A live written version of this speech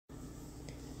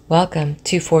Welcome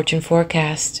to Fortune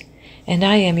Forecast, and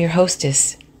I am your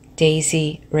hostess,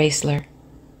 Daisy Raisler.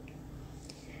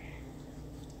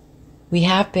 We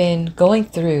have been going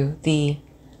through the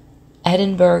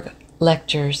Edinburgh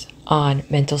lectures on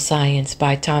mental science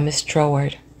by Thomas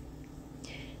Troward.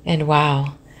 And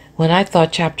wow, when I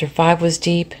thought chapter 5 was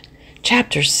deep,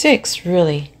 chapter 6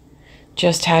 really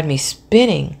just had me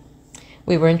spinning.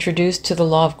 We were introduced to the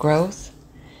law of growth,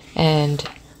 and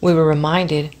we were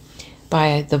reminded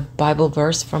by the Bible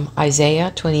verse from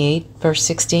Isaiah 28 verse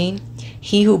 16,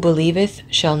 "He who believeth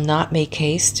shall not make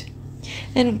haste."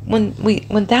 And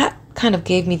when that kind of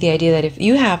gave me the idea that if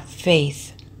you have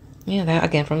faith, that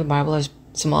again from the Bible is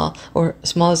small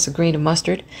as a grain of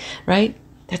mustard, right?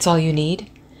 That's all you need.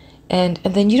 And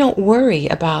then you don't worry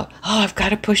about, I've got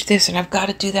to push this and I've got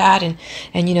to do that, and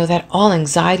that all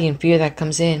anxiety and fear that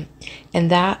comes in.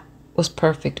 And that was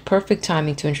perfect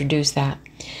timing to introduce that.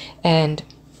 And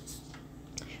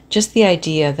just the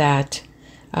idea that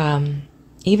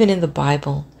even in the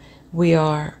Bible, we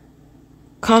are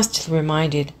constantly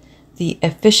reminded the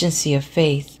efficiency of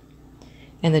faith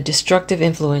and the destructive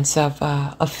influence of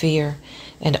fear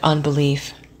and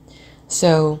unbelief.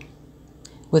 So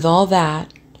with all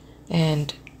that,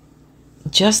 and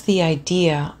just the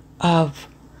idea of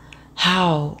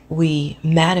how we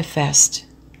manifest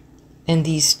and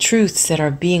these truths that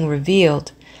are being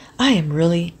revealed, I am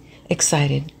really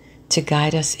excited to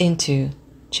guide us into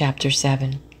chapter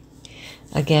 7.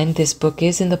 Again, this book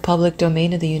is in the public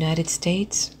domain of the United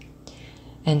States.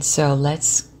 And so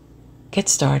let's get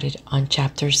started on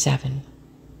chapter 7.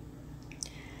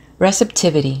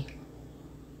 Receptivity.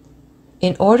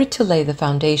 In order to lay the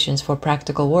foundations for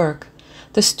practical work,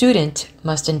 the student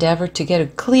must endeavor to get a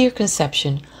clear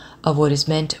conception of what is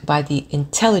meant by the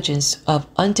intelligence of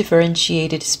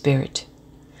undifferentiated spirit.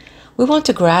 We want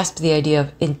to grasp the idea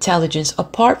of intelligence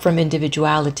apart from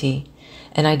individuality,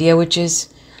 an idea which is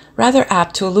rather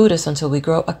apt to elude us until we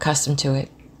grow accustomed to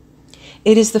it.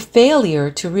 It is the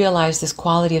failure to realize this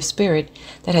quality of spirit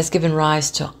that has given rise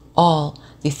to all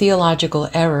the theological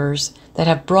errors that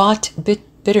have brought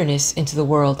bitterness into the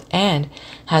world and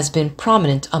has been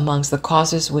prominent amongst the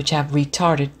causes which have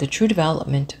retarded the true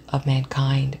development of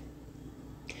mankind.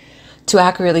 To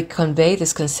accurately convey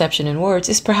this conception in words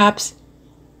is perhaps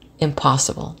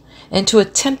impossible, and to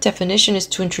attempt definition is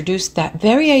to introduce that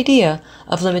very idea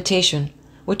of limitation,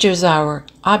 which is our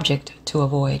object to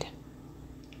avoid.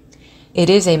 It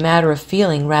is a matter of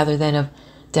feeling rather than of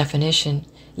definition,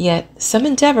 yet some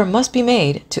endeavor must be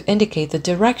made to indicate the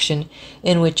direction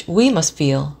in which we must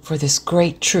feel for this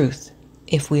great truth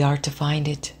if we are to find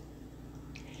it.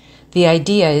 The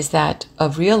idea is that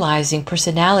of realizing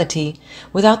personality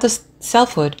without the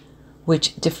selfhood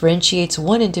which differentiates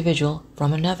one individual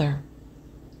from another.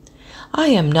 I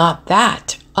am not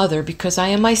that other because I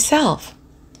am myself.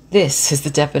 This is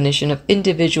the definition of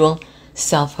individual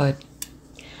selfhood.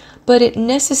 But it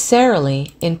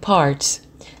necessarily imparts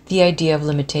the idea of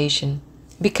limitation,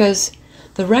 because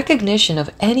the recognition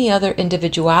of any other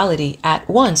individuality at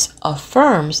once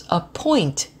affirms a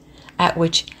point at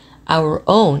which our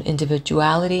own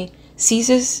individuality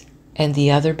ceases and the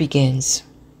other begins.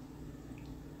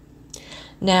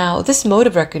 Now, this mode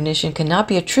of recognition cannot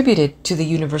be attributed to the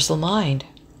universal mind.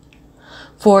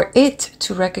 For it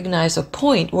to recognize a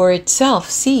point where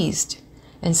itself ceased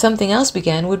and something else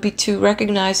began would be to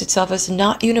recognize itself as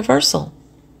not universal.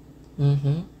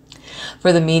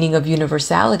 For the meaning of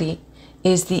universality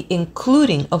is the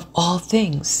including of all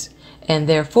things, and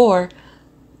therefore,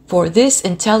 for this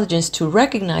intelligence to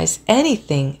recognize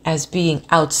anything as being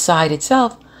outside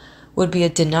itself would be a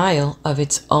denial of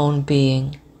its own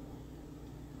being.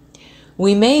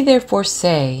 We may therefore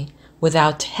say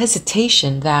without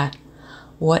hesitation that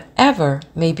whatever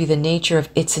may be the nature of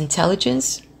its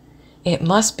intelligence, it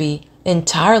must be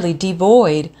entirely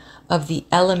devoid of the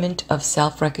element of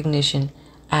self-recognition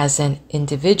as an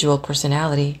individual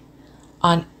personality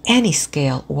on any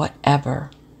scale whatever.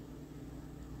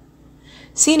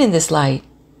 Seen in this light,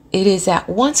 it is at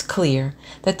once clear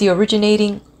that the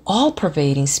originating,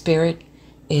 all-pervading spirit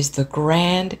is the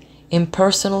grand,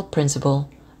 impersonal principle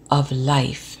of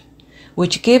life,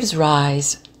 which gives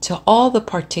rise to all the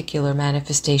particular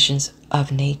manifestations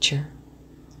of nature.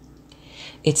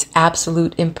 Its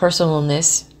absolute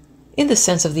impersonalness, in the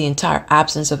sense of the entire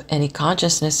absence of any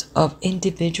consciousness of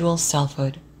individual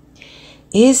selfhood,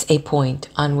 is a point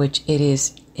on which it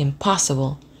is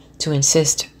impossible to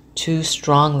insist too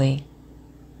strongly.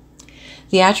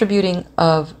 The attributing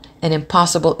of an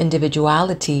impossible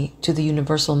individuality to the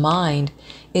universal mind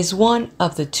is one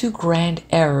of the two grand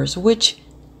errors which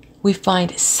we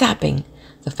find sapping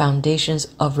the foundations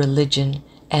of religion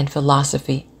and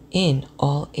philosophy in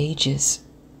all ages.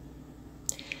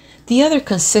 The other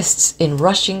consists in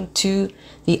rushing to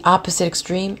the opposite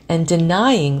extreme and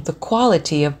denying the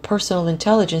quality of personal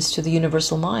intelligence to the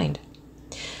universal mind.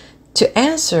 The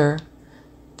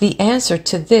answer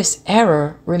to this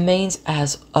error remains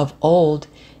as of old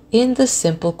in the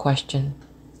simple question: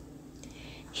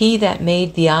 He that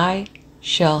made the eye,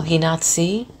 shall he not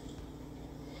see?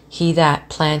 He that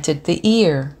planted the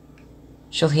ear,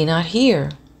 shall he not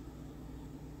hear?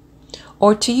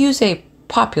 Or to use a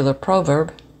popular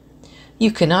proverb,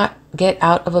 you cannot get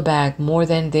out of a bag more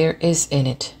than there is in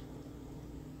it.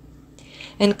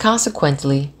 And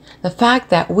consequently, the fact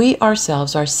that we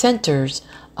ourselves are centers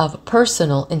of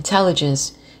personal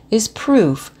intelligence is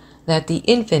proof that the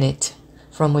infinite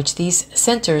from which these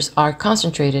centers are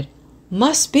concentrated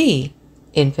must be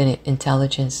infinite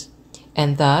intelligence,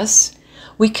 and thus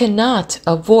we cannot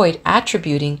avoid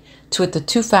attributing to it the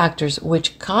two factors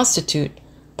which constitute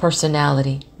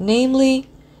personality, namely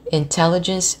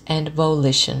intelligence and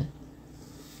volition.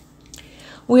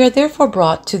 We are therefore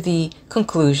brought to the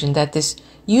conclusion that this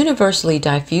universally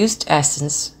diffused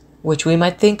essence, which we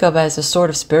might think of as a sort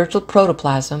of spiritual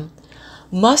protoplasm,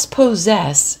 must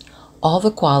possess all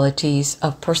the qualities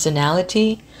of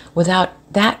personality without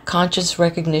that conscious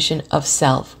recognition of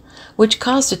self, which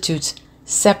constitutes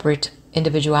separate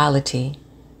individuality.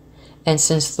 And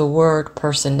since the word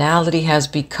personality has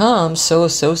become so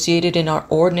associated in our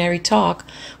ordinary talk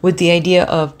with the idea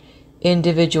of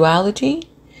individuality,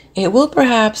 it will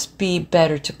perhaps be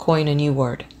better to coin a new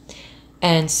word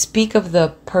and speak of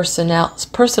the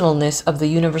personalness of the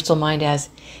universal mind as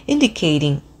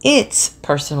indicating its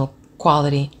personal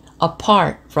quality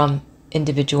apart from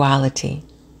individuality.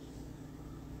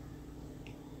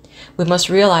 We must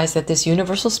realize that this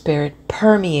universal spirit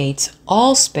permeates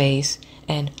all space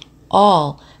and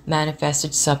all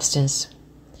manifested substance,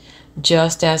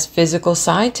 just as physical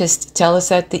scientists tell us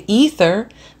that the ether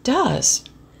does,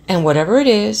 and whatever it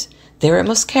is, there it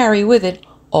must carry with it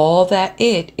all that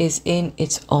it is in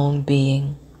its own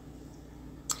being.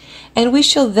 And we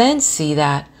shall then see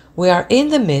that we are in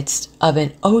the midst of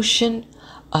an ocean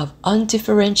of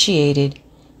undifferentiated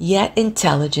yet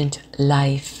intelligent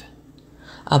life,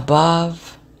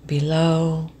 above,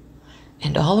 below,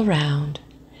 and all around,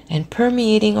 and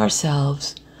permeating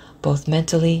ourselves both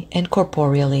mentally and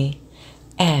corporeally,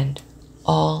 and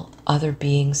all other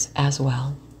beings as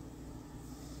well.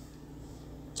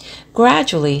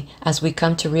 Gradually, as we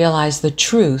come to realize the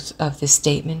truth of this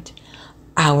statement,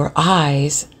 our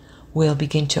eyes will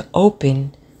begin to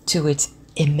open to its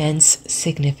immense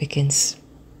significance.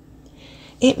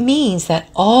 It means that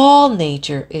all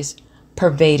nature is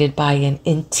pervaded by an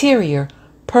interior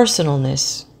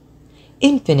personalness,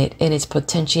 infinite in its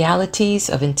potentialities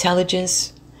of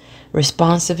intelligence,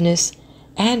 responsiveness,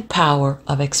 and power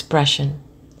of expression,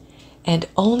 and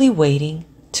only waiting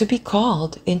to be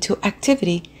called into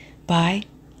activity by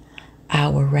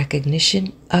our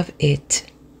recognition of it.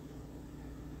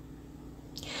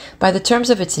 By the terms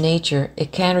of its nature,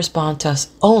 it can respond to us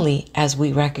only as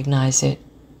we recognize it.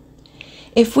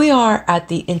 If we are at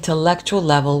the intellectual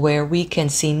level where we can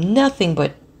see nothing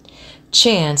but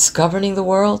chance governing the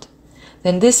world,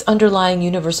 then this underlying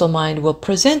universal mind will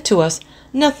present to us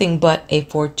nothing but a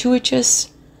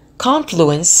fortuitous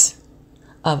confluence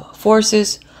of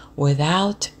forces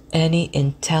without any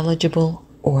intelligible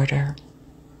order.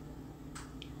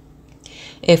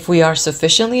 If we are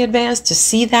sufficiently advanced to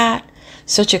see that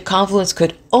such a confluence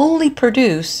could only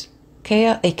produce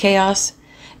a chaos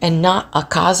and not a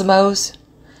cosmos,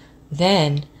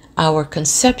 then our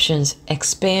conceptions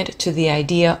expand to the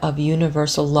idea of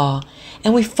universal law,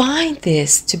 and we find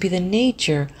this to be the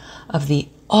nature of the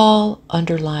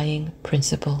all-underlying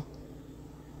principle.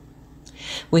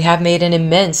 We have made an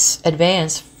immense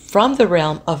advance from the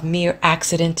realm of mere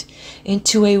accident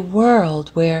into a world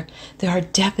where there are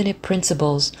definite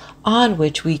principles on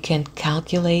which we can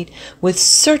calculate with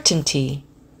certainty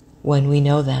when we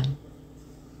know them.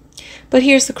 But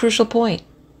here's the crucial point.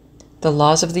 The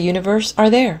laws of the universe are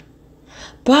there,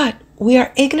 but we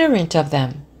are ignorant of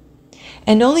them.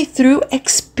 And only through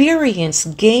experience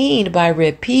gained by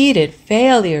repeated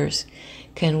failures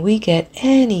can we get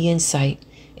any insight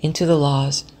into the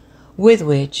laws with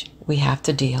which we have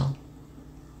to deal.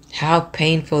 How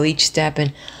painful each step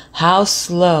and how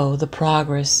slow the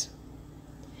progress.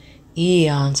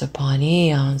 Eons upon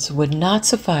eons would not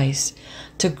suffice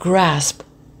to grasp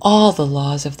all the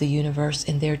laws of the universe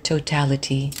in their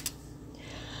totality.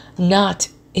 Not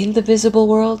in the visible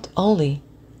world only,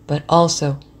 but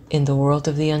also in the world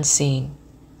of the unseen.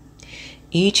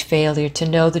 Each failure to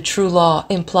know the true law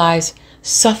implies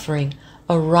suffering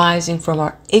arising from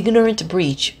our ignorant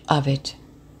breach of it.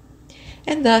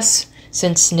 And thus,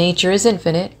 since nature is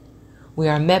infinite, we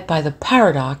are met by the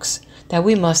paradox that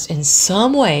we must in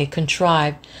some way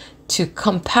contrive to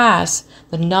compass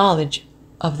the knowledge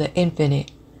of the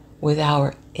infinite with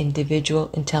our individual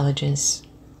intelligence.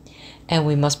 And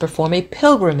we must perform a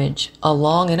pilgrimage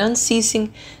along an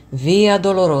unceasing Via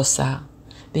Dolorosa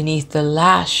beneath the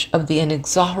lash of the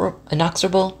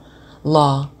inexorable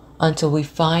law until we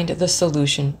find the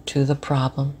solution to the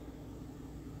problem.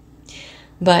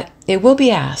 But it will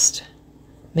be asked,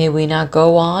 may we not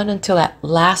go on until at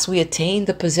last we attain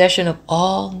the possession of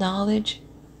all knowledge?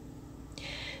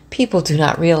 People do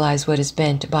not realize what is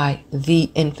meant by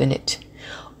the infinite,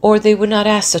 or they would not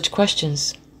ask such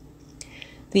questions.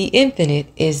 The infinite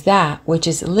is that which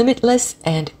is limitless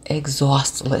and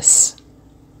exhaustless.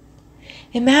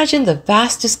 Imagine the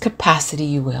vastest capacity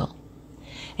you will,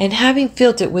 and having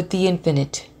filled it with the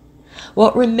infinite,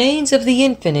 what remains of the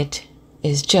infinite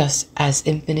is just as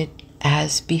infinite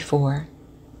as before.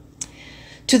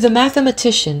 To the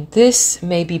mathematician, this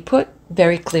may be put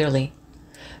very clearly.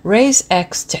 Raise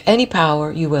x to any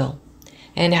power you will,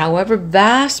 and however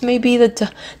vast may be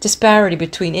the disparity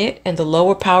between it and the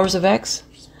lower powers of x,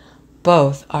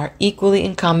 both are equally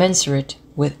incommensurate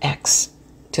with x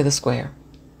to the square.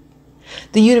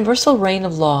 The universal reign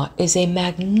of law is a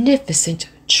magnificent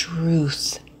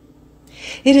truth.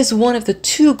 It is one of the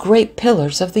two great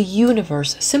pillars of the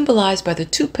universe, symbolized by the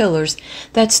two pillars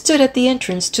that stood at the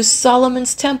entrance to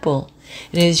Solomon's temple.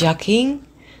 It is Yakin,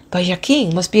 but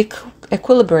Yakin must be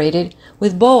equilibrated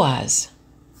with Boaz.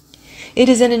 It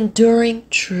is an enduring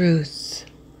truth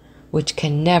which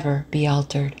can never be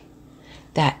altered,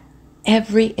 that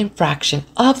every infraction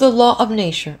of the law of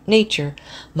nature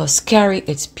must carry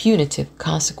its punitive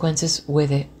consequences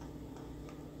with it.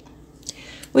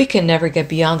 We can never get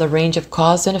beyond the range of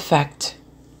cause and effect.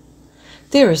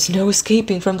 There is no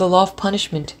escaping from the law of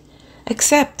punishment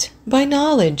except by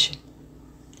knowledge.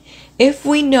 If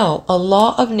we know a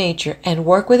law of nature and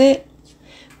work with it,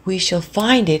 we shall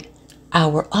find it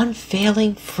our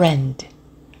unfailing friend,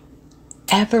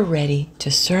 ever ready to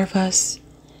serve us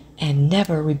and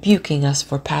never rebuking us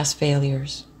for past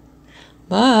failures.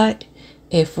 But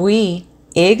if we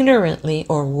ignorantly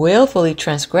or willfully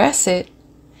transgress it,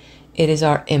 it is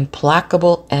our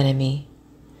implacable enemy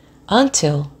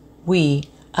until we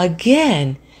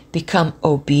again become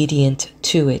obedient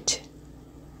to it.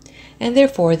 And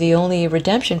therefore, the only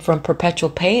redemption from perpetual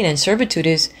pain and servitude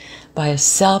is by a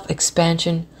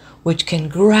self-expansion which can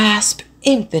grasp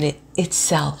infinite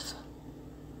itself.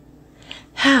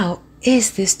 How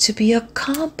is this to be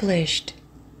accomplished?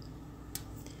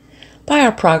 By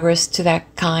our progress to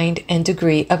that kind and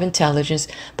degree of intelligence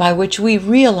by which we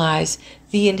realize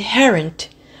the inherent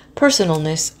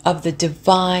personalness of the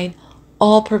divine,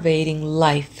 all-pervading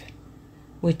life,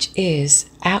 which is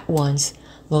at once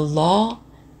the law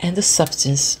and the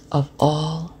substance of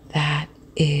all that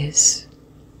is.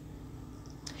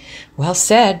 Well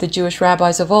said, the Jewish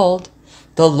rabbis of old,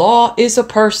 the law is a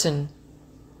person.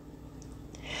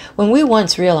 When we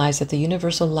once realize that the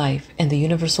universal life and the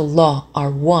universal law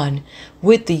are one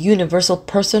with the universal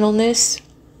personalness,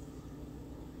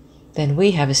 then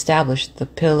we have established the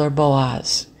pillar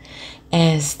Boaz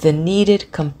as the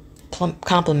needed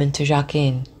complement to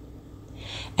Jachin.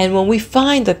 And when we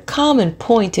find the common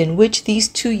point in which these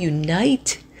two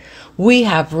unite, we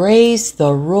have raised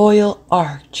the royal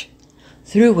arch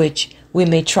through which we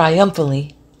may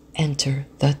triumphantly enter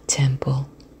the temple.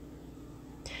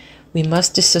 We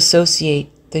must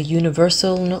disassociate the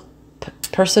universal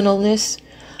personalness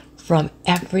from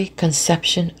every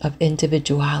conception of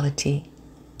individuality.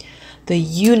 The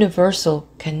universal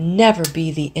can never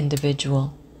be the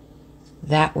individual.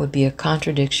 That would be a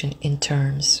contradiction in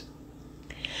terms.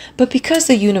 But because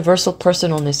the universal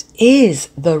personalness is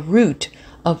the root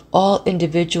of all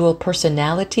individual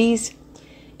personalities,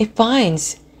 it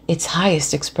finds its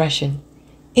highest expression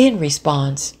in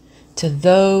response to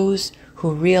those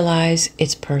who realize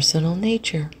its personal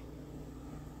nature.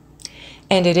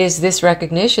 And it is this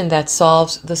recognition that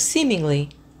solves the seemingly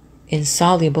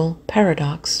insoluble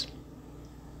paradox.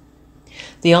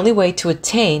 The only way to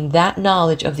attain that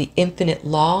knowledge of the infinite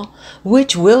law,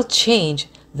 which will change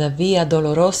the Via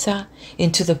Dolorosa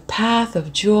into the path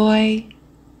of joy,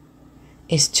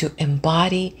 is to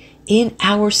embody in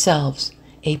ourselves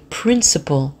a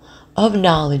principle of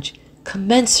knowledge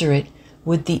commensurate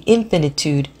with the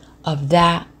infinitude of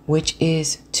that which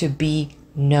is to be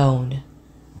known.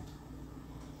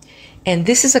 And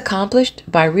this is accomplished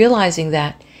by realizing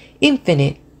that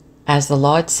infinite, as the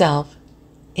law itself,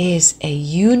 is a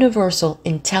universal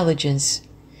intelligence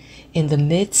in the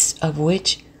midst of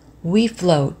which we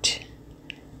float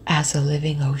as a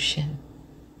living ocean.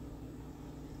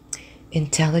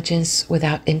 Intelligence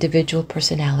without individual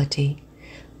personality,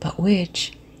 but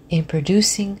which, in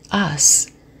producing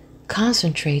us,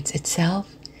 concentrates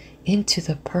itself into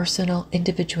the personal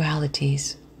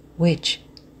individualities which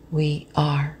we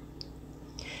are.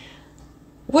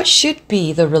 What should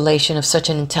be the relation of such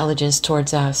an intelligence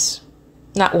towards us?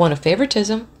 Not one of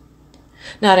favoritism,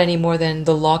 not any more than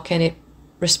the law can it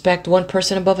respect one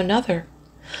person above another,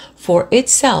 for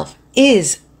itself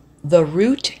is the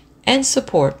root and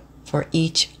support for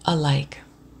each alike.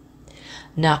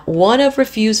 Not one of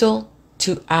refusal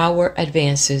to our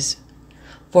advances,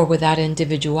 for without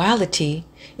individuality,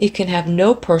 it can have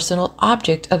no personal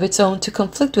object of its own to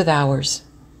conflict with ours.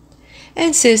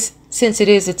 And since it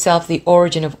is itself the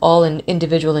origin of all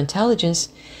individual intelligence,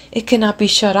 it cannot be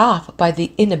shut off by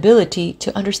the inability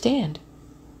to understand.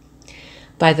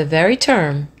 By the very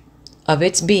term of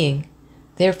its being,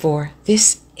 therefore,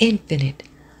 this infinite,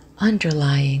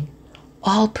 underlying,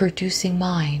 all-producing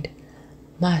mind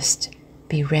must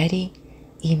be ready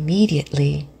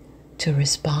immediately to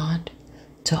respond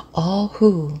to all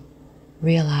who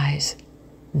realize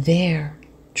their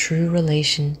true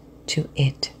relation to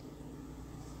it.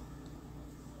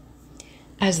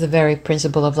 As the very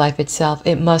principle of life itself,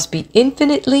 it must be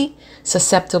infinitely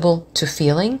susceptible to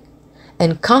feeling,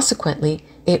 and consequently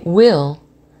it will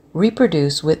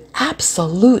reproduce with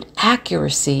absolute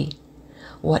accuracy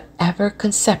whatever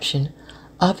conception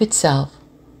of itself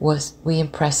we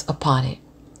impress upon it.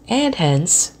 And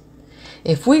hence,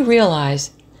 if we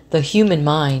realize the human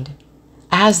mind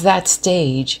as that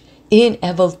stage in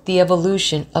the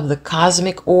evolution of the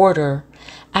cosmic order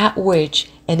at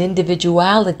which an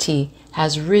individuality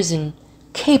has risen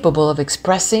capable of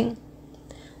expressing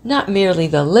not merely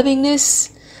the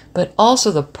livingness, but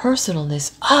also the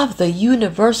personalness of the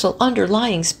universal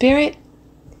underlying spirit,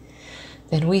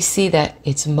 then we see that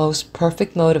its most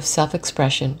perfect mode of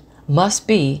self-expression must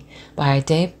be by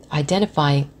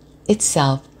identifying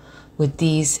itself with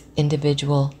these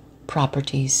individual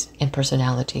properties and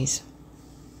personalities.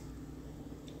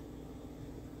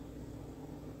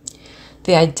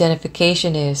 The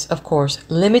identification is, of course,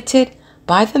 limited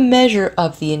by the measure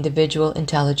of the individual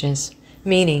intelligence,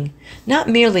 meaning not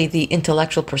merely the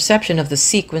intellectual perception of the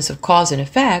sequence of cause and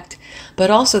effect, but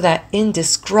also that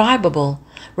indescribable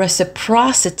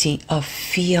reciprocity of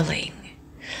feeling,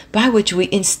 by which we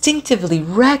instinctively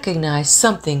recognize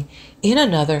something in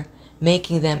another,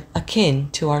 making them akin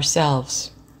to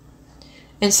ourselves.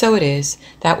 And so it is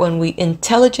that when we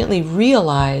intelligently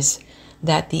realize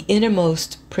that the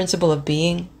innermost principle of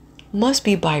being must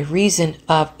be by reason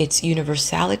of its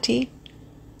universality,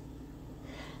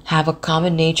 have a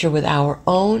common nature with our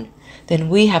own, then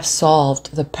we have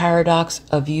solved the paradox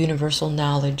of universal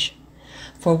knowledge,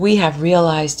 for we have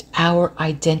realized our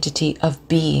identity of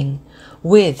being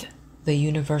with the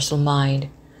universal mind,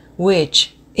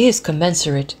 which is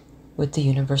commensurate with the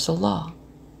universal law.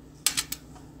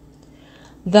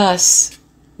 Thus,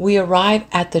 we arrive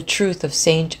at the truth of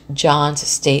St. John's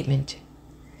statement,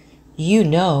 "You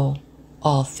know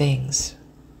all things."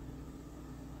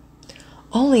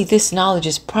 Only this knowledge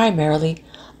is primarily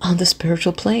on the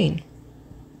spiritual plane.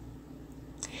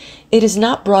 It is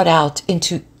not brought out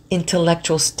into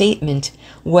intellectual statement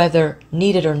whether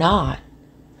needed or not,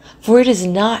 for it is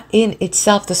not in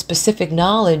itself the specific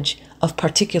knowledge of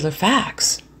particular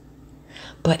facts,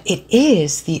 but it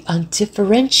is the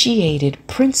undifferentiated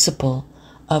principle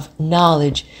of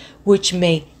knowledge which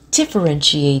may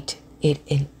differentiate it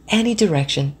in any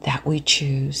direction that we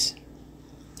choose.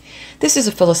 This is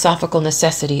a philosophical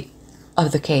necessity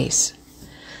of the case,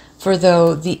 for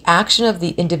though the action of the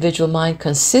individual mind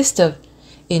consists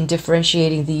in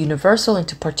differentiating the universal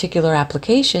into particular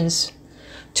applications,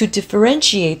 to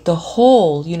differentiate the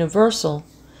whole universal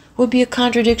would be a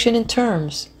contradiction in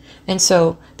terms. And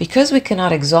so, because we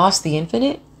cannot exhaust the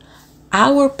infinite,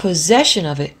 our possession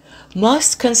of it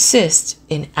must consist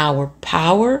in our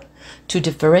power to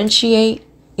differentiate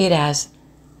it as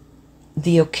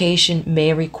the occasion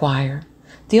may require,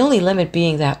 the only limit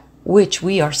being that which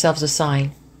we ourselves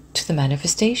assign to the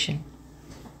manifestation.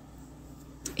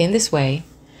 In this way,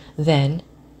 then,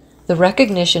 the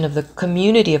recognition of the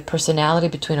community of personality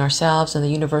between ourselves and the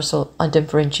universal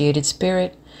undifferentiated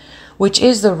spirit, which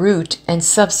is the root and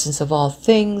substance of all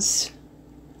things,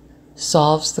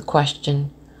 solves the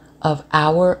question of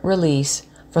our release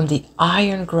from the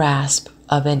iron grasp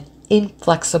of an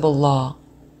inflexible law,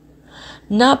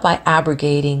 not by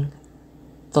abrogating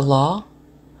the law,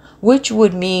 which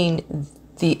would mean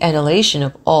the annihilation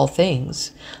of all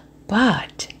things,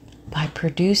 but by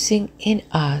producing in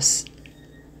us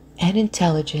an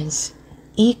intelligence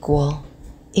equal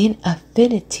in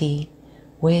affinity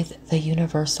with the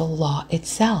universal law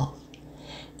itself,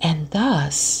 and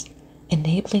thus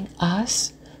enabling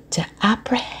us to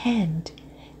apprehend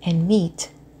and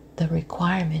meet the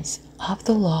requirements of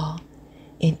the law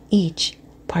in each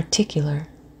particular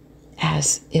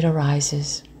as it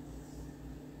arises.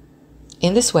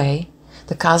 In this way,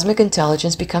 the cosmic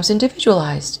intelligence becomes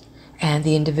individualized, and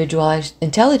the individualized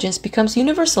intelligence becomes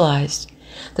universalized.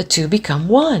 The two become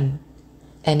one,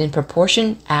 and in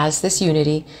proportion as this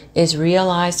unity is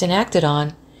realized and acted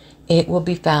on, it will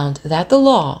be found that the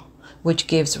law, which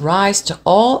gives rise to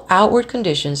all outward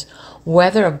conditions,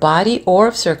 whether of body or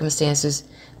of circumstances,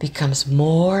 becomes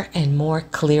more and more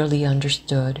clearly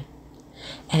understood,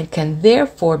 and can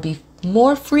therefore be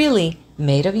more freely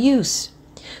made of use,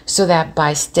 so that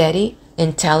by steady,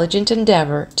 intelligent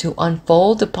endeavor to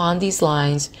unfold upon these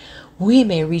lines, we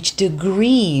may reach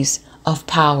degrees of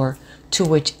power to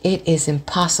which it is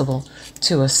impossible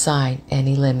to assign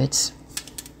any limits.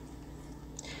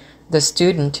 The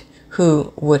student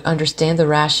who would understand the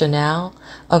rationale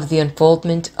of the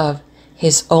unfoldment of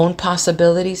his own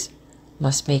possibilities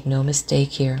must make no mistake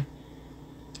here.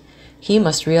 He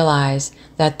must realize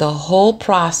that the whole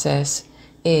process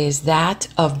is that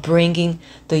of bringing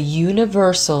the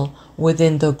universal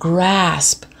within the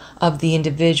grasp of the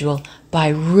individual by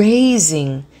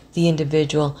raising the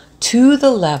individual to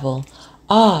the level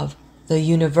of the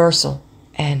universal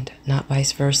and not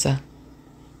vice versa.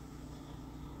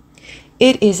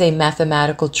 It is a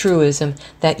mathematical truism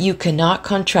that you cannot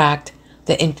contract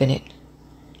the infinite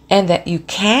and that you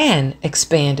can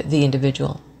expand the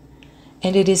individual.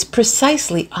 And it is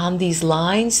precisely on these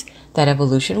lines that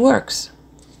evolution works.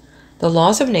 The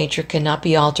laws of nature cannot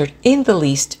be altered in the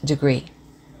least degree.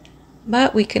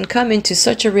 But we can come into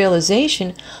such a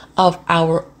realization of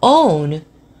our own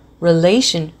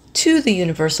relation to the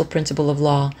universal principle of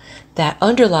law that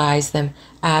underlies them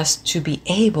as to be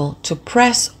able to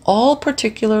press all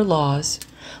particular laws,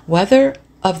 whether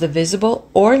of the visible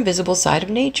or invisible side of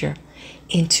nature,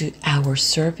 into our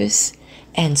service,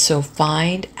 and so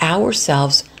find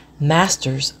ourselves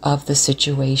masters of the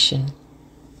situation.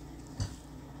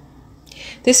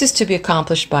 This is to be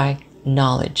accomplished by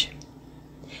knowledge.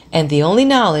 And the only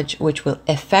knowledge which will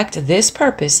effect this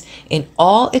purpose in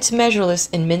all its measureless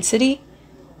immensity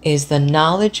is the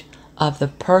knowledge of the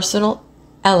personal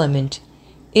element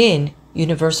in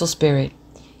universal spirit,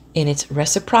 in its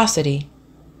reciprocity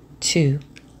to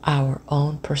our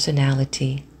own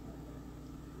personality.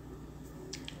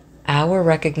 Our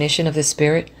recognition of the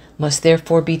spirit must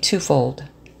therefore be twofold,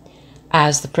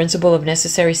 as the principle of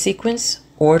necessary sequence,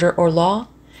 order, or law,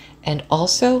 and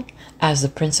also as the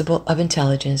principle of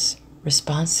intelligence,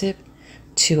 responsive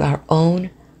to our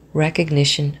own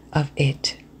recognition of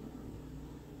it.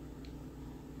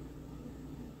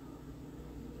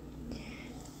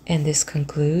 And this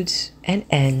concludes and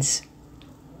ends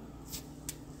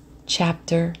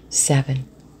Chapter 7.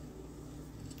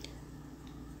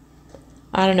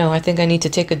 I don't know, I think I need to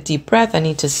take a deep breath. I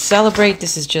need to celebrate.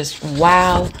 This is just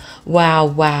wow, wow,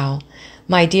 wow.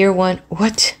 My dear one,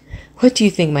 what do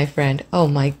you think, my friend? Oh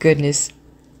my goodness.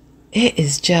 It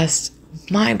is just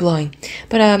mind-blowing.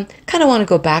 But kind of want to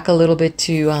go back a little bit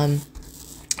to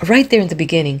right there in the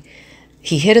beginning.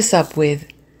 He hit us up with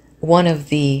one of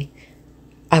the,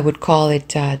 I would call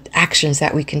it actions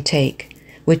that we can take,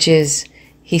 which is,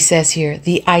 he says here,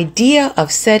 the idea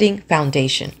of setting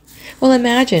foundation. Well,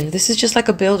 imagine, this is just like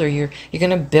a builder. You're going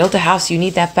to build a house. You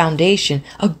need that foundation,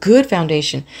 a good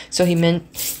foundation. So he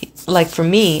meant, like for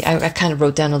me, I kind of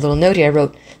wrote down a little note here. I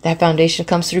wrote, that foundation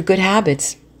comes through good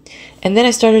habits. And then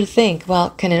I started to think,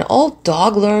 well, can an old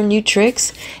dog learn new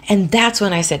tricks? And that's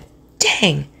when I said,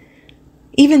 dang,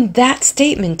 even that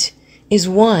statement is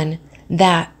one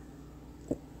that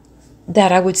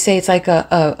I would say it's like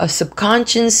a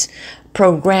subconscious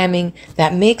programming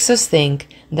that makes us think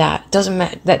that doesn't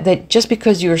matter, that just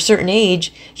because you're a certain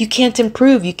age, you can't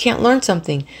improve, you can't learn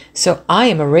something. So I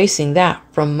am erasing that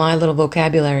from my little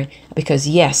vocabulary, because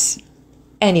yes,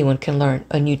 anyone can learn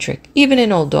a new trick, even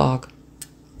an old dog.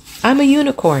 I'm a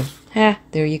unicorn.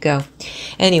 There you go.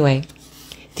 Anyway,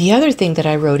 the other thing that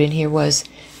I wrote in here was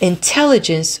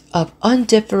intelligence of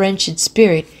undifferentiated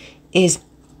spirit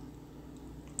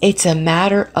it's a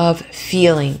matter of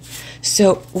feeling.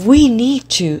 So we need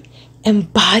to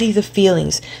embody the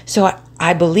feelings. So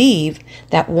I believe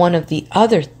that one of the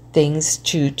other things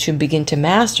to begin to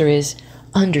master is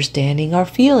understanding our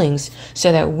feelings,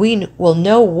 so that we will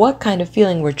know what kind of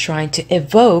feeling we're trying to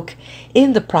evoke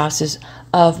in the process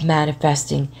of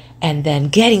manifesting and then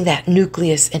getting that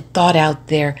nucleus and thought out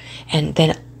there, and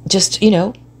then just,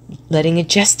 letting it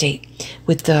gestate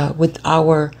with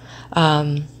our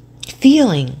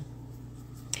feeling.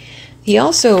 He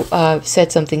also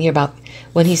said something here about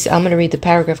when I'm going to read the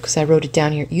paragraph because I wrote it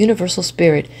down here. Universal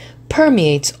spirit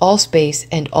permeates all space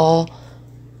and all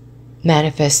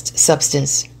manifest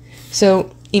substance.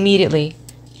 So immediately,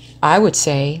 I would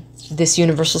say this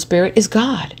universal spirit is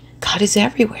God. God is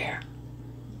everywhere.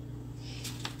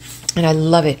 And I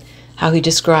love it how he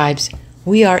describes,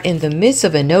 we are in the midst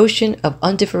of an ocean of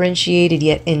undifferentiated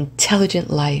yet intelligent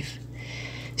life.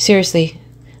 Seriously,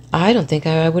 I don't think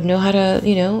I would know how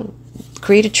to,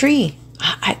 create a tree.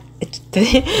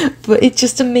 But it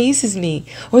just amazes me.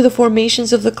 Or the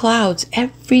formations of the clouds.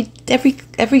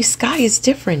 Every sky is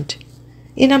different.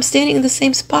 And I'm standing in the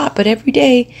same spot, but every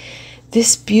day,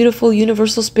 this beautiful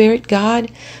universal spirit, God,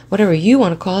 whatever you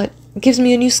want to call it, gives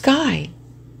me a new sky.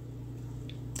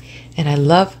 And I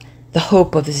love the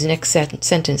hope of this next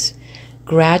sentence.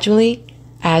 Gradually,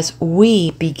 as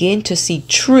we begin to see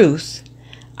truth,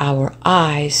 our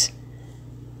eyes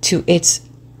to its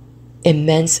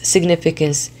immense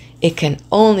significance, it can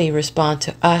only respond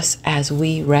to us as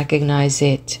we recognize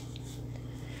it.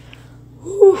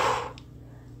 Whew.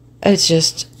 It's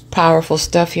just powerful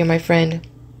stuff here, my friend.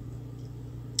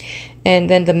 And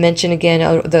then the mention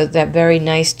again, that very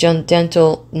nice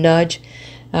gentle nudge.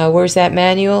 Where's that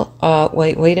manual?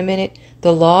 Wait a minute.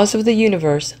 The laws of the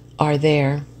universe are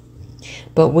there,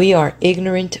 but we are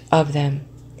ignorant of them.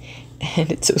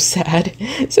 And it's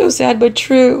so sad but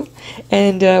true.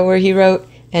 And where he wrote,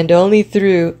 and only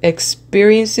through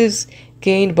experiences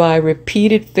gained by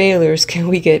repeated failures can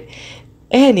we get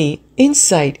any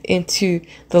insight into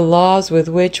the laws with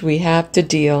which we have to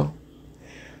deal.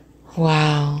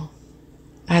 Wow.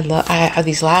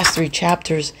 These last 3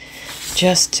 chapters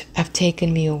just have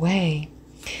taken me away.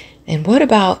 And what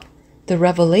about the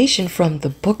revelation from the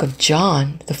book of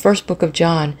John, the first book of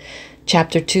John,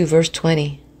 chapter 2, verse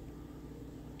 20?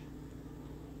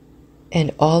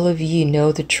 And all of ye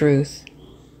know the truth.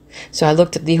 So I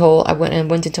looked at I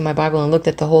went into my Bible and looked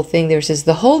at the whole thing. There it says,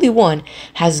 the Holy One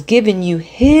has given you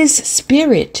his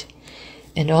spirit,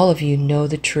 and all of you know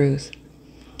the truth.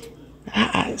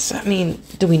 I mean,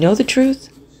 do we know the truth?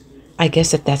 I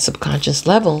guess at that subconscious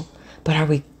level, but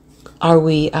are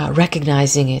we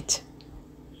recognizing it?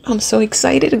 I'm so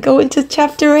excited to go into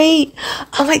chapter 8.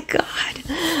 Oh my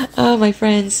God. Oh, my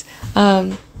friends.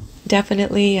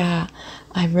 Definitely,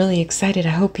 I'm really excited. I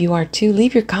hope you are too.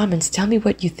 Leave your comments. Tell me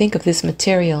what you think of this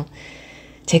material.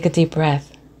 Take a deep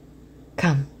breath.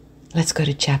 Come, let's go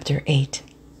to chapter 8.